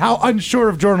you at how unsure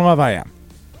of Jordan Love I am.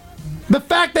 The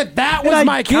fact that was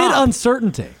my comp. I get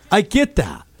uncertainty. I get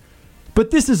that.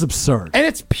 But this is absurd. And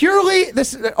it's purely,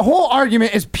 this whole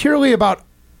argument is purely about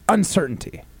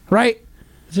uncertainty, right?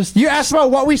 You asked about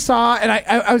what we saw, and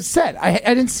I said I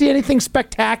didn't see anything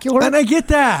spectacular, and I get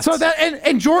that. So that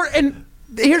and Jordan, and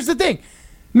here's the thing,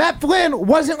 Matt Flynn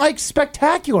wasn't like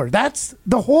spectacular. That's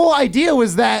the whole idea,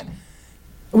 was that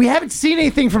we haven't seen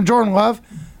anything from Jordan Love.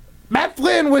 Matt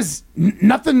Flynn was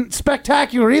nothing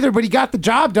spectacular either, but he got the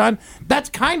job done. That's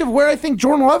kind of where I think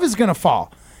Jordan Love is going to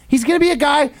fall. He's going to be a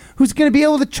guy who's going to be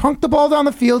able to chunk the ball down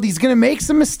the field. He's going to make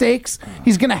some mistakes.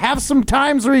 He's going to have some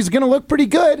times where he's going to look pretty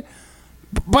good.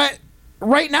 But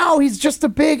right now, he's just a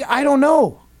big, I don't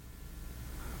know.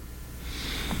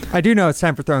 I do know it's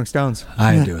time for throwing stones.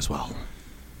 I do as well.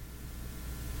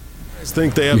 I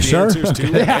think they have answers to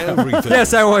everything.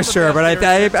 Yes, I was sure, but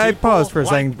I paused for a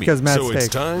second because Matt's So it's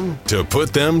time to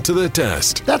put them to the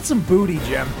test. That's some booty,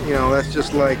 Jim. You know, that's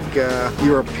just like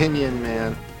your opinion,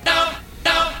 man. No,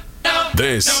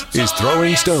 This is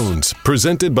Throwing Stones,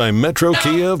 presented by Metro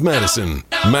Kia of Madison,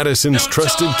 Madison's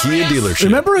trusted Kia dealership.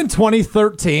 Remember in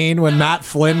 2013 when Matt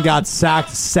Flynn got sacked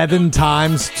 7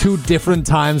 times, 2 different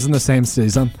times in the same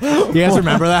season? You guys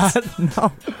remember that?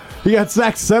 No. He got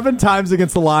sacked 7 times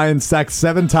against the Lions, sacked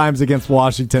 7 times against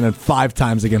Washington, and 5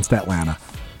 times against Atlanta.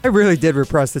 I really did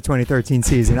repress the 2013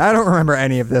 season. I don't remember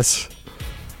any of this.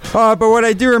 But what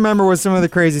I do remember was some of the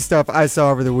crazy stuff I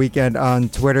saw over the weekend on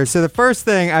Twitter. So the first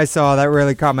thing I saw that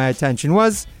really caught my attention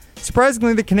was,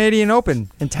 surprisingly, the Canadian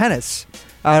Open in tennis.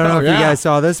 I don't know if you guys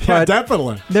saw this, but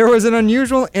definitely. There was an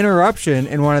unusual interruption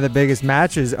in one of the biggest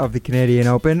matches of the Canadian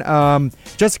Open.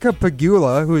 Jessica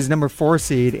Pegula, who is number 4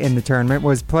 seed in the tournament,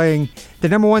 was playing the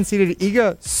number 1 seeded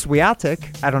Iga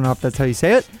Swiatek. I don't know if that's how you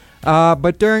say it.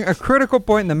 But during a critical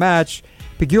point in the match,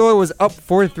 Pegula was up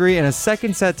 4-3 in a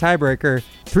second set tiebreaker,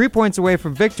 3 points away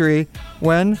from victory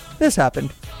when this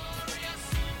happened.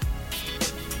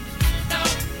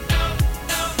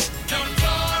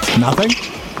 Nothing?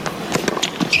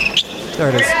 There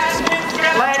it is.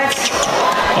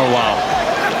 Oh,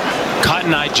 wow.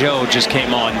 Cotton Eye Joe just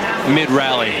came on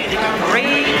mid-rally.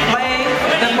 Replay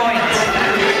the point.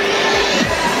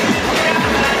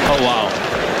 Oh, wow.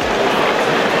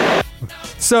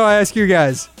 So I ask you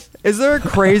guys, is there a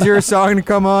crazier song to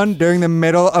come on during the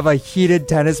middle of a heated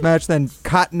tennis match than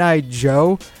Cotton Eye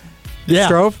Joe? Yeah.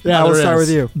 Strove? Yeah, I will there start is.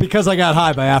 with you. Because I got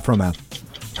high by Afroman.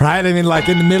 Right? I mean, like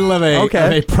in the middle of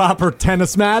a proper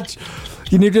tennis match,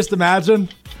 can you just imagine?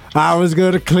 I was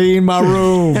going to clean my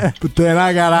room, but then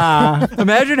I got high.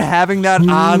 Imagine having that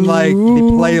on like the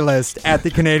playlist at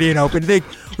the Canadian Open.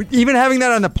 Even having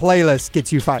that on the playlist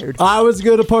gets you fired. I was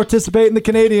going to participate in the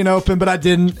Canadian Open, but I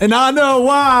didn't, and I know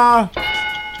why.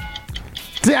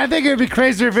 See, I think it would be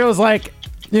crazier if it was like,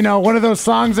 you know, one of those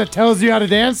songs that tells you how to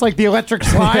dance, like the electric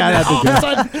slide. Yeah, all of a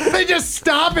sudden, they just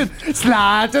stop and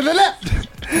slide to the left,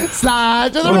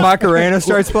 slide to the When right. Macarena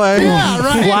starts playing. Yeah,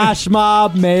 right. Flash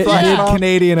mob mid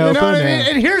Canadian You Open. know what I mean? Yeah.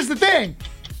 And here's the thing.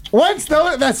 Once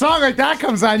that song like that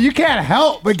comes on, you can't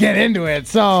help but get into it.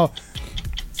 So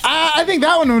I think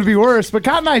that one would be worse. But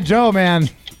Cotton Eye Joe, man,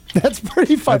 that's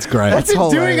pretty fun. That's great. What's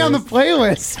That's he doing on the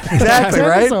playlist? Exactly,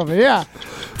 right? Yeah.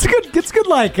 It's good.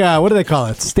 Like what do they call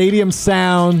it? Stadium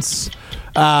sounds,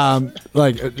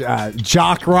 like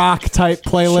jock rock type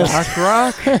playlist. Jock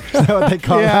rock? Is that what they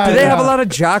call Yeah. it? Do they have a lot of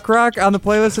jock rock on the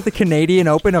playlist at the Canadian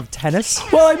Open of tennis?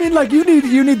 Well, I mean, like you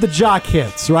need the jock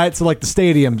hits, right? So like the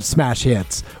stadium smash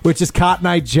hits, which is Cotton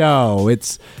Eye Joe.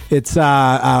 It's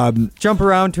Jump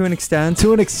around to an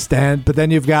extent. but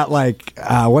then you've got like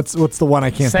what's the one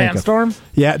I can't Sandstorm? think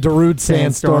of? Yeah, Darude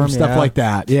Sandstorm, stuff yeah. like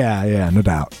that. Yeah, no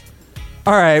doubt.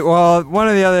 All right, well, one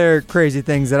of the other crazy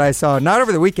things that I saw, not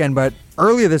over the weekend, but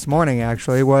earlier this morning,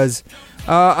 actually, was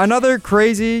another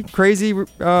crazy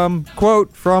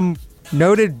quote from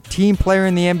noted team player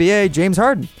in the NBA, James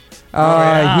Harden.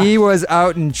 He was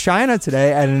out in China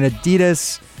today at an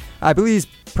Adidas, I believe,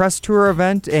 press tour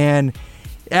event, and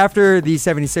after the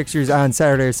 76ers on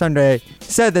Saturday or Sunday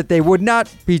said that they would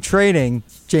not be trading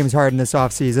James Harden this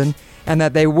offseason and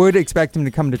that they would expect him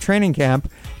to come to training camp.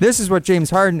 This is what James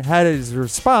Harden had as a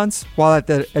response while at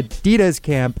the Adidas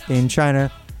camp in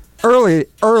China early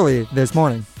this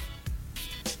morning.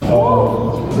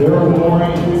 Daryl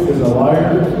Morey is a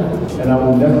liar, and I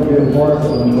will never be a part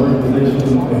of an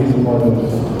organization that he's a part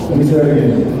of. Let me say that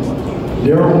again.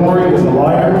 Daryl Morey is a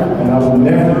liar, and I will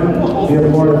never be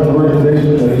a part of an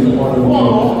organization that he's a part of.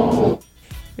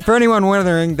 For anyone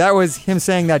wondering, that was him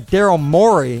saying that Daryl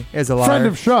Morey is a liar. Friend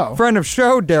of show. Friend of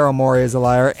show, Daryl Morey is a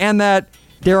liar, and that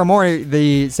Daryl Morey,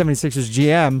 the 76ers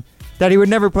GM, that he would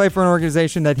never play for an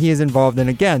organization that he is involved in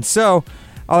again. So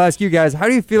I'll ask you guys, how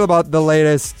do you feel about the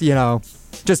latest,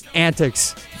 just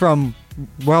antics from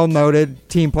well-noted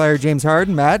team player James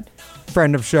Harden? Matt,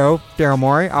 friend of show, Daryl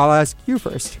Morey, I'll ask you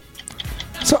first.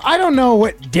 So I don't know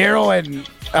what Daryl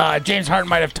and James Harden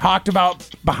might have talked about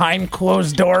behind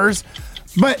closed doors,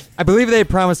 but I believe they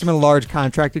promised him a large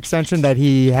contract extension that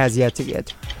he has yet to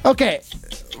get. okay,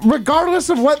 regardless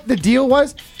of what the deal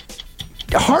was,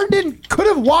 Harden could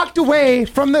have walked away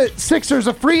from the Sixers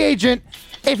a free agent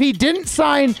if he didn't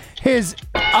sign his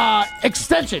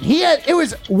extension. It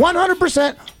was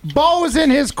 100%. Ball was in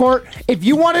his court. If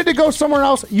you wanted to go somewhere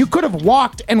else, you could have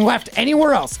walked and left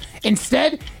anywhere else.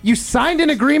 Instead, you signed an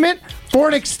agreement for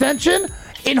an extension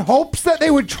in hopes that they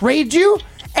would trade you,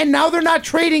 and now they're not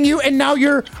trading you, and now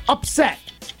you're upset.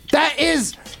 That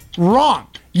is wrong.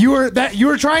 You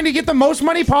were trying to get the most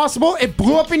money possible. It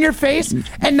blew up in your face,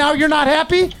 and now you're not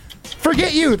happy.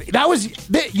 Forget you.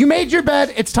 You made your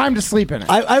bed. It's time to sleep in it.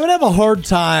 I would have a hard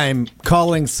time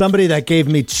calling somebody that gave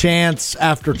me chance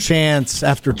after chance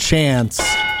after chance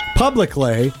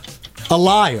publicly a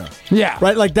liar. Yeah.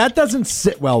 Right? Like, that doesn't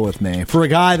sit well with me. For a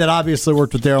guy that obviously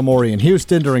worked with Daryl Morey in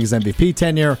Houston during his MVP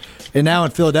tenure and now in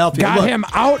Philadelphia. Got him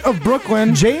out of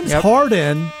Brooklyn. James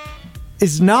Harden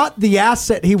is not the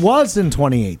asset he was in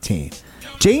 2018.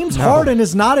 James Harden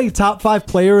is not a top 5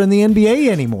 player in the NBA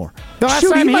anymore. The last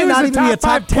time he might was not a even be a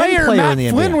top 10 player Matt in the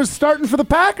Flynn NBA. was starting for the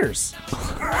Packers.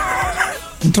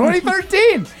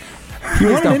 2013. He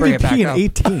won an bring it MVP in back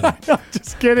 18. No,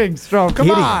 just kidding, Strom. Come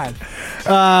on.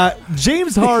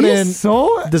 James Harden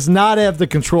does not have the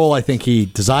control I think he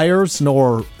desires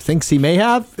nor thinks he may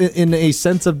have in a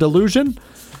sense of delusion.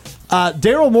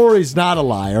 Daryl Morey's not a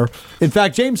liar. In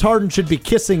fact, James Harden should be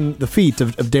kissing the feet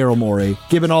of Daryl Morey,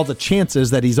 given all the chances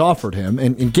that he's offered him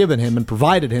and given him and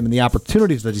provided him and the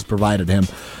opportunities that he's provided him.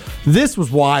 This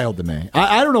was wild to me.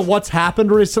 I don't know what's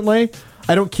happened recently.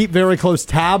 I don't keep very close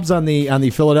tabs on the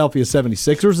Philadelphia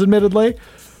 76ers, admittedly.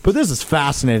 But this is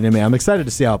fascinating to me. I'm excited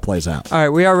to see how it plays out. All right,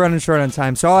 we are running short on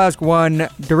time, so I'll ask one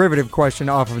derivative question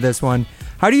off of this one.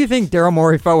 How do you think Daryl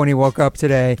Morey felt when he woke up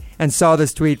today and saw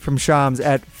this tweet from Shams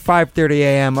at 5:30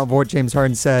 a.m. of what James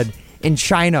Harden said in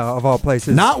China, of all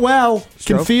places? Not well.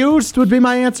 Stroke? Confused would be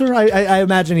my answer. I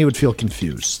imagine he would feel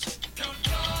confused.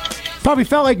 Probably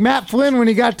felt like Matt Flynn when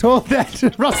he got told that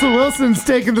Russell Wilson's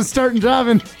taking the starting job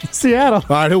in Seattle.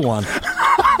 All right, who won?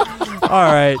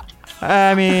 All right.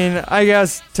 I mean, I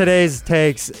guess today's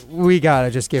takes, we got to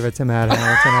just give it to Matt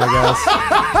Hamilton,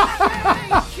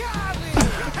 I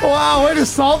guess. Wow, way to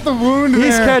salt the wound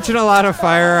He's there. catching a lot of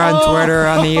fire on Twitter,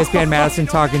 on the ESPN Madison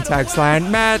talking text line.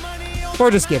 Matt,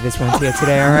 we'll just give this one to you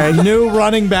today, all right? New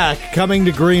running back coming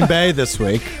to Green Bay this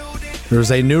week. There's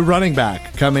a new running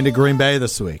back coming to Green Bay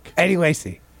this week. Eddie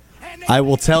Lacy. I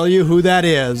will tell you who that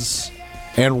is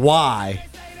and why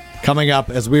coming up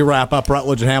as we wrap up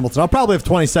Rutledge and Hamilton. I'll probably have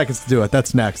 20 seconds to do it.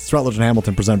 That's next. It's Rutledge and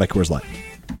Hamilton presented by Coors Light.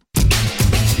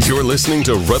 You're listening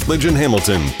to Rutledge and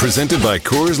Hamilton, presented by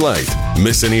Coors Light.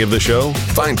 Miss any of the show?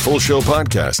 Find full show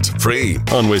podcasts free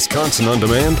on Wisconsin On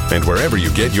Demand and wherever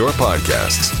you get your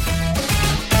podcasts.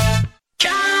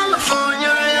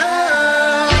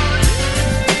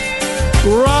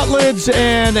 Rutledge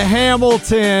and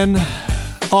Hamilton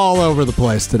all over the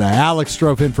place today. Alex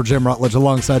drove in for Jim Rutledge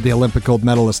alongside the Olympic gold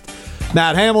medalist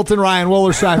Matt Hamilton. Ryan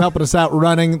Wollersheim helping us out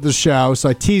running the show. So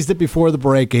I teased it before the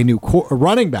break. A new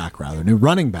running back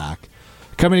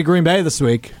coming to Green Bay this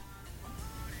week.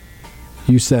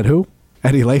 You said who?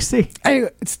 Eddie Lacy? Hey,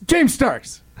 it's James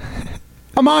Starks.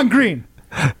 I'm on green.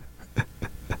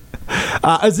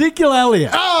 Ezekiel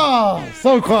Elliott. Oh,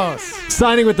 so close.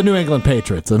 Signing with the New England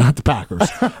Patriots, and not the Packers.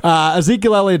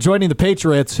 Ezekiel Elliott joining the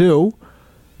Patriots, who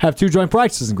have 2 joint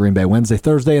practices in Green Bay, Wednesday,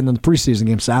 Thursday, and then the preseason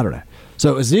game Saturday.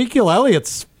 So Ezekiel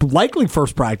Elliott's likely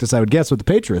first practice, I would guess, with the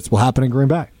Patriots will happen in Green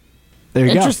Bay. There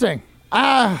you go. Interesting.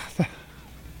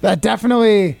 That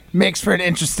definitely makes for an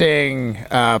interesting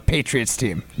Patriots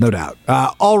team. No doubt.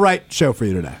 All right show for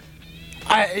you today.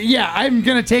 I'm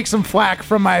going to take some flack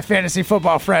from my fantasy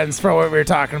football friends for what we were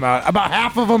talking about. About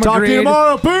half of them Talk agreed. to you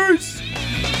tomorrow. Peace.